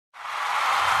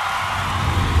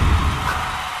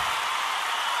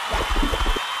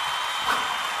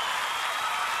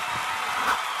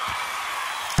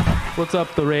What's up,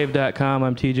 therave.com?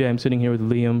 I'm TJ. I'm sitting here with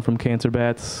Liam from Cancer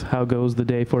Bats. How goes the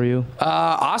day for you?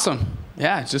 Awesome.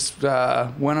 Yeah, just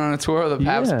went on a tour of the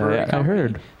Pabst Brewery Company. I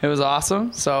heard. It was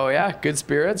awesome. So, yeah, good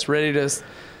spirits. Ready to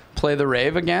play the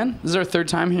Rave again. This is our third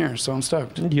time here, so I'm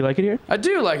stoked. Do you like it here? I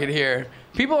do like it here.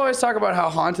 People always talk about how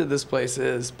haunted this place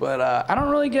is, but I don't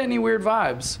really get any weird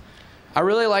vibes. I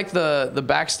really like the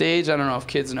backstage. I don't know if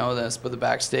kids know this, but the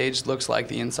backstage looks like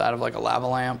the inside of like a lava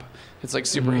lamp. It's like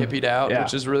super hippied out,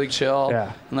 which is really chill.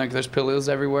 Yeah. And like there's pillows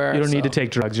everywhere. You don't need to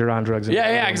take drugs. You're on drugs.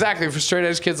 Yeah, exactly. For straight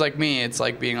edge kids like me, it's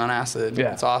like being on acid.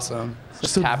 Yeah. It's awesome.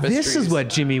 It's so this is what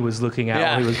Jimmy was looking at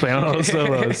when he was playing all those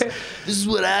solos. This is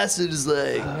what acid is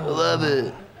like. I love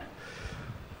it.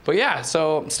 But yeah,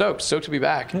 so stoked to be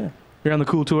back. Yeah. You're on the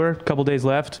cool tour. A couple days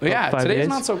left. Yeah, 5 today's days.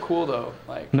 not so cool though.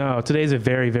 Like no, today's a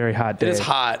very, very hot day. It is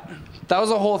hot. That was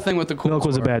the whole thing with the cool Milk tour.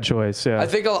 was a bad choice. Yeah. I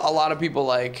think a lot of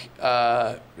people think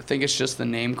it's just the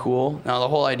name cool. Now the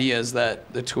whole idea is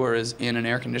that the tour is in an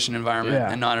air-conditioned environment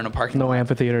and not in a parking lot. No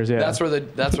amphitheaters. Yeah. That's where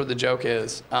the joke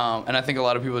is. And I think a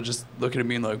lot of people just look at it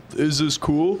being like, "Is this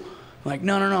cool?" Like,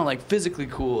 no, like physically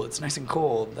cool. It's nice and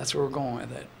cold. That's where we're going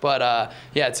with it. But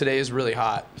yeah, today is really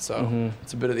hot, so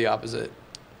it's a bit of the opposite.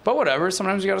 But whatever.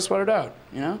 Sometimes you got to sweat it out.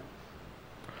 You know.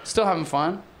 Still having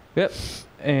fun. Yep.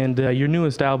 And your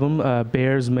newest album,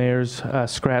 Bears, Mares,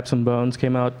 Scraps and Bones,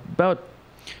 came out about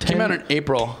Came out in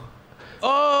April.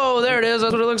 Oh, there it is.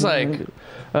 That's what it looks like.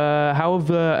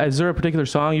 Is there a particular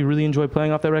song you really enjoy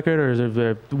playing off that record, or is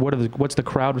there, what's the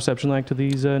crowd reception like to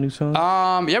these new songs?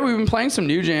 Yeah, we've been playing some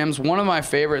new jams. One of my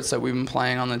favorites that we've been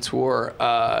playing on the tour,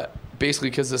 basically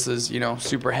because this is,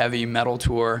 super heavy metal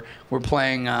tour, we're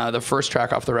playing the first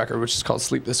track off the record, which is called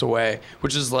Sleep This Away,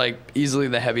 which is like easily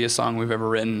the heaviest song we've ever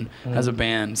written as a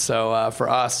band. So for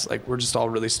us, like, we're just all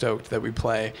really stoked that we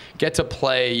get to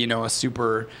play, a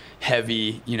super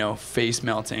heavy, face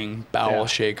melting bowel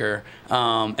shaker.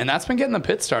 And that's been getting the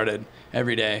pit started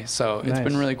every day. So it's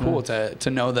been really cool to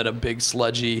know that a big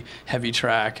sludgy heavy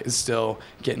track is still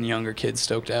getting younger kids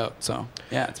stoked out. So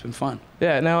yeah, it's been fun.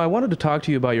 Yeah. Now I wanted to talk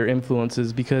to you about your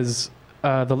influences because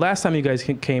the last time you guys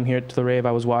came here to the Rave,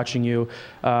 I was watching you,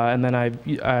 and then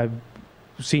I've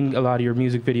seen a lot of your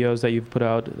music videos that you've put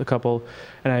out, a couple,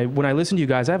 and when I listen to you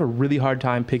guys, I have a really hard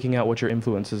time picking out what your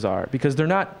influences are, because they're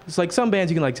not, it's like some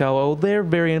bands you can like tell, oh, they're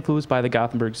very influenced by the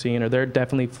Gothenburg scene, or they're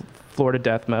definitely Florida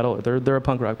death metal, or they're a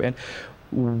punk rock band.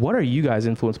 What are you guys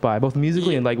influenced by, both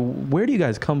musically and like, where do you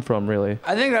guys come from, really?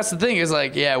 I think that's the thing is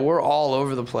like, yeah, we're all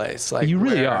over the place. Like, you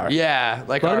really are. Yeah.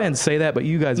 Like, a lot of bands say that, but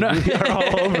you guys really are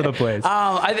all over the place.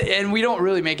 And we don't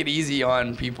really make it easy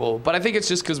on people, but I think it's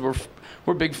just because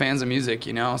we're big fans of music,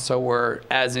 so we're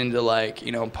as into like,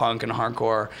 punk and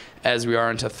hardcore as we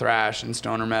are into thrash and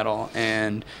stoner metal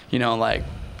and, like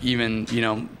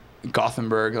even,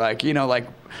 Gothenburg, like, like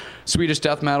Swedish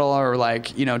death metal or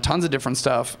like, tons of different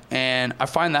stuff. And I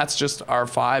find that's just our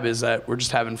vibe, is that we're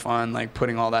just having fun, like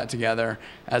putting all that together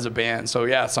as a band. So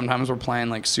yeah, sometimes we're playing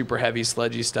like super heavy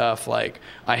sludgy stuff like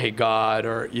I Hate God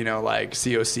or, like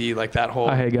COC, like that whole...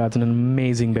 I Hate God's an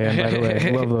amazing band, by the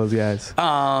way. Love those guys.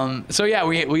 So yeah,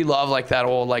 we love like that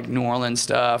old like New Orleans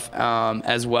stuff,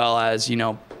 as well as,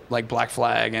 like Black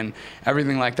Flag and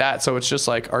everything like that. So it's just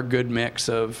like our good mix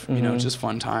of, just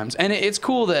fun times. And it's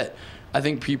cool that I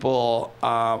think people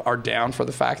are down for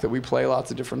the fact that we play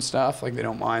lots of different stuff. Like they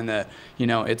don't mind that,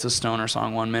 it's a stoner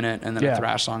song 1 minute and then a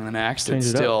thrash song the next. It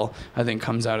still, I think,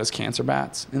 comes out as Cancer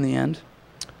Bats in the end.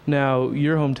 Now,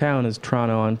 your hometown is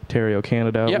Toronto, Ontario,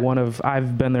 Canada. Yep.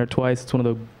 I've been there twice. It's one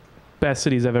of the best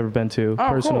cities I've ever been to,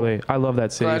 personally. Cool. I love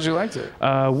that city. Glad you liked it.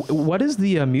 What is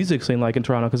the music scene like in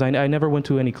Toronto? Because I never went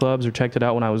to any clubs or checked it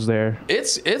out when I was there.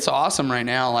 It's awesome right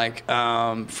now. Like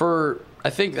I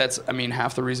think that's,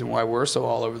 half the reason why we're so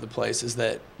all over the place is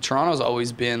that Toronto's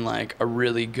always been like a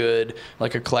really good,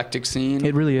 like eclectic scene.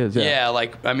 It really is. Yeah.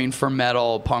 Like, for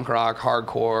metal, punk rock,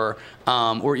 hardcore,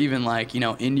 or even like,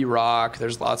 indie rock,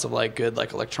 there's lots of like good,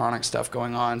 like electronic stuff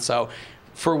going on. So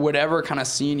for whatever kind of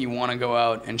scene you want to go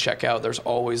out and check out, there's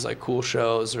always like cool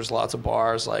shows. There's lots of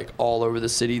bars like all over the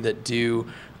city that do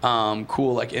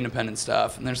cool like independent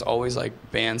stuff, and there's always like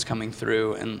bands coming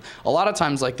through, and a lot of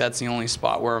times like that's the only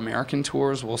spot where American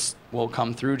tours will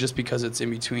come through, just because it's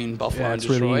in between Buffalo and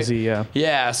Detroit. Really easy.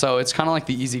 Yeah, so it's kind of like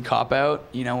the easy cop out,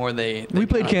 where they we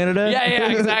played Canada.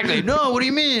 Yeah, exactly. No, what do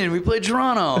you mean, we played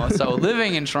Toronto? So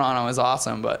living in Toronto is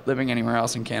awesome, but living anywhere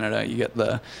else in Canada, you get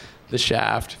the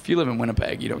shaft. If you live in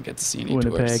Winnipeg, you don't get to see any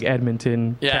Winnipeg, tours.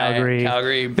 Edmonton,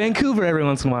 Calgary, Vancouver every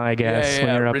once in a while, I guess. Yeah.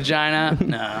 When you're up. Regina,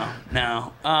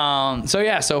 no.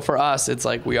 So for us, it's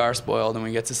like we are spoiled and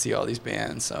we get to see all these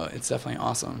bands. So it's definitely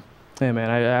awesome. Yeah, man,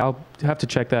 I'll have to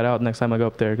check that out next time I go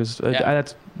up there because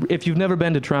that's if you've never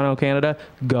been to Toronto, Canada,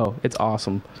 go. It's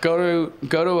awesome. Go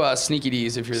to Sneaky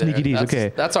D's if you're there. Sneaky D's,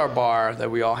 okay. That's our bar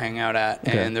that we all hang out at,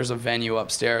 Okay. and there's a venue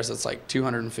upstairs that's like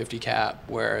 250 cap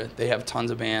where they have tons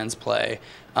of bands play.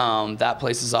 That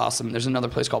place is awesome. There's another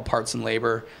place called Parts and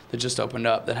Labor that just opened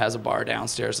up that has a bar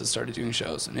downstairs that started doing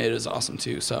shows, and it is awesome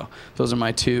too. So those are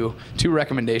my two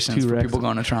recommendations for people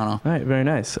going to Toronto. All right, very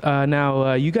nice.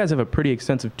 Now you guys have a pretty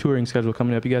extensive touring schedule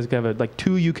coming up. You guys have like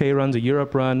 2 UK runs, a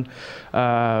Europe run,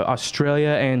 Australia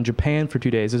and Japan for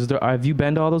 2 days. Have you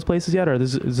been to all those places yet, or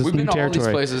is this We've new been to territory?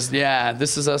 all these places. Yeah,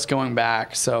 this is us going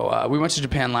back. So we went to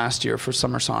Japan last year for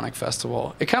Summer Sonic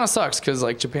Festival. It kind of sucks because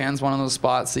like Japan's one of those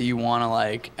spots that you want to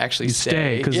like actually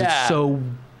stay because it's so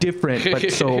different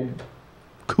but so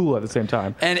cool at the same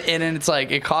time. And it's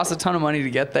like it costs a ton of money to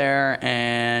get there,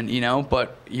 and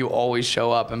but you always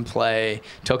show up and play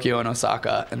Tokyo and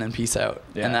Osaka and then peace out.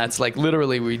 Yeah. And that's like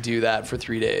literally we do that for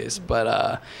 3 days.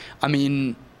 But I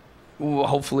mean,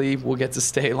 hopefully we'll get to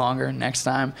stay longer next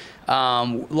time.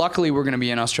 Luckily we're going to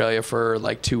be in Australia for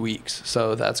like 2 weeks,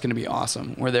 so that's going to be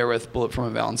awesome. We're there with Bullet from a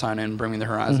Valentine and Bring Me the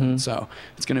Horizon, so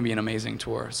it's going to be an amazing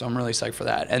tour. So I'm really psyched for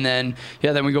that. And then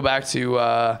then we go back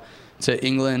to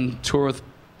England, tour with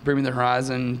Bring Me the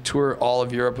Horizon, tour all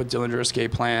of Europe with Dillinger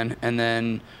Escape Plan, and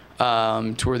then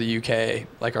tour the UK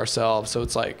like ourselves. So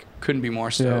it's like couldn't be more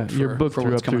stoked you're booked for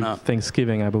through what's up coming through up.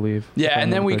 Thanksgiving, I believe. Yeah,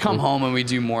 and then we come home and we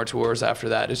do more tours after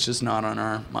that. It's just not on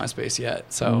our MySpace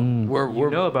yet. So we're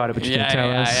know about it, but you can't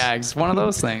tell us. Yeah, it's one of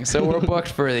those things. So we're booked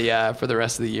for the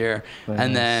rest of the year,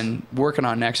 and then working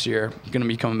on next year. Going to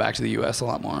be coming back to the US a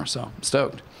lot more. So I'm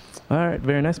stoked. All right,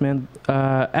 very nice, man.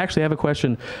 Actually, I have a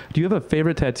question. Do you have a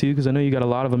favorite tattoo? Because I know you got a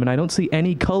lot of them, and I don't see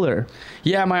any color.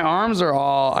 Yeah, my arms are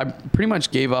all. I pretty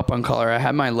much gave up on color. I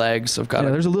had my legs. I've got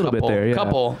there's a little bit there,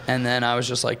 couple, and then I was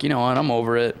just like, you know what? I'm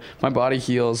over it. My body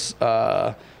heals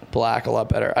black a lot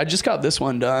better. I just got this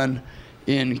one done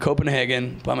in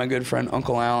Copenhagen by my good friend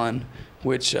Uncle Alan,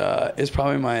 which is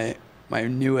probably my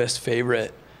newest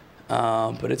favorite,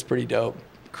 but it's pretty dope.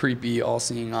 Creepy,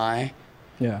 all-seeing eye.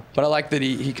 Yeah. But I like that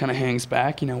he kind of hangs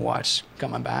back, got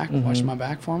my back, watched my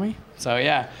back for me. So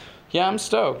yeah, I'm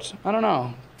stoked. I don't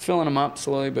know, filling them up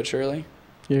slowly but surely.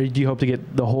 Yeah, do you hope to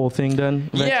get the whole thing done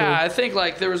eventually? Yeah, I think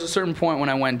like there was a certain point when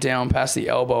I went down past the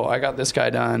elbow. I got this guy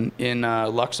done in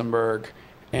Luxembourg,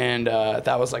 and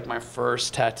that was like my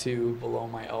first tattoo below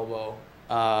my elbow.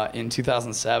 In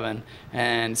 2007,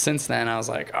 and since then I was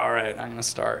like, all right, I'm gonna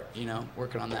start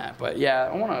working on that. But yeah,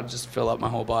 I want to just fill up my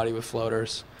whole body with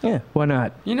floaters. Yeah, why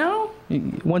not?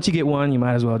 Once you get one, you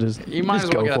might as well just get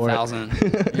 1,000.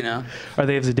 Are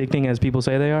they as addicting as people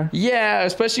say they are? Yeah,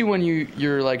 especially when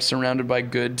you're like surrounded by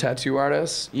good tattoo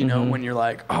artists. When you're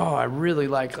like, oh, I really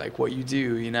like what you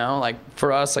do. Like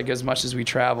for us, like as much as we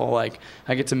travel, like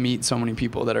I get to meet so many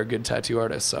people that are good tattoo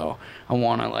artists. So I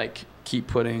want to like keep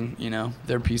putting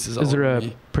their pieces all over me. Is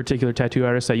there a particular tattoo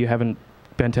artist that you haven't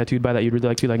been tattooed by that you'd really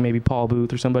like to, like maybe Paul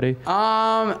Booth or somebody?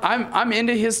 I'm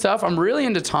into his stuff. I'm really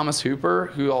into Thomas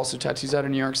Hooper, who also tattoos out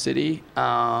of New York City.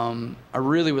 I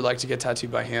really would like to get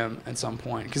tattooed by him at some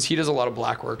point because he does a lot of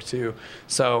black work too.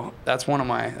 So that's one of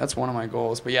my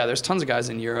goals. But yeah, there's tons of guys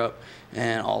in Europe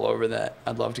and all over that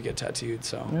I'd love to get tattooed.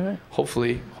 So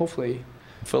hopefully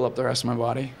fill up the rest of my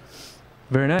body.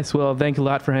 Very nice. Well, thank you a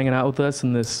lot for hanging out with us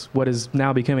in this, what has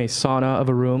now become a sauna of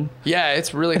a room. Yeah,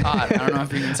 it's really hot. I don't know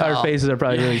if you can tell. Our faces are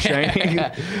probably really shining.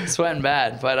 Sweating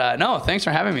bad. But no, thanks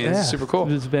for having me. This is super cool.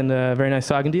 It's been very nice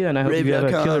talking to you, and I hope you have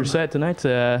a killer set tonight.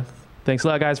 Thanks a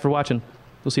lot, guys, for watching.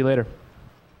 We'll see you later.